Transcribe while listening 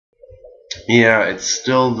Yeah, it's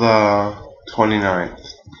still the 29th.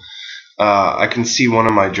 I can see one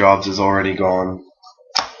of my jobs is already gone,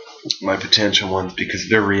 my potential ones, because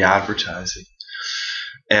they're re-advertising.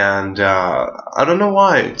 And I don't know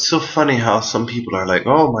why. It's so funny how some people are like,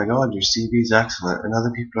 "Oh my God, your CV's excellent," and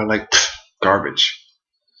other people are like, "Garbage."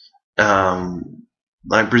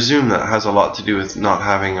 I presume that has a lot to do with not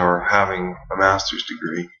having or having a master's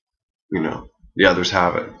degree. The others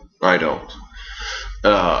have it. I don't.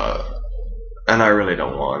 Uh, and I really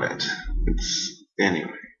don't want it. It's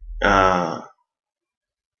anyway. Uh,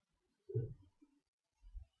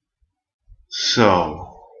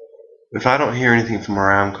 so if I don't hear anything from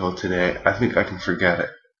Aramco today, I think I can forget it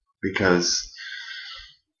because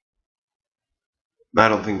I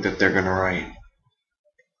don't think that they're gonna write.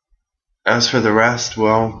 As for the rest,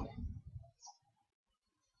 well,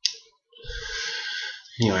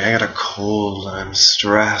 I got a cold, and I'm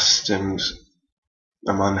stressed, and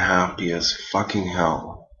I'm unhappy as fucking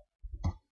hell.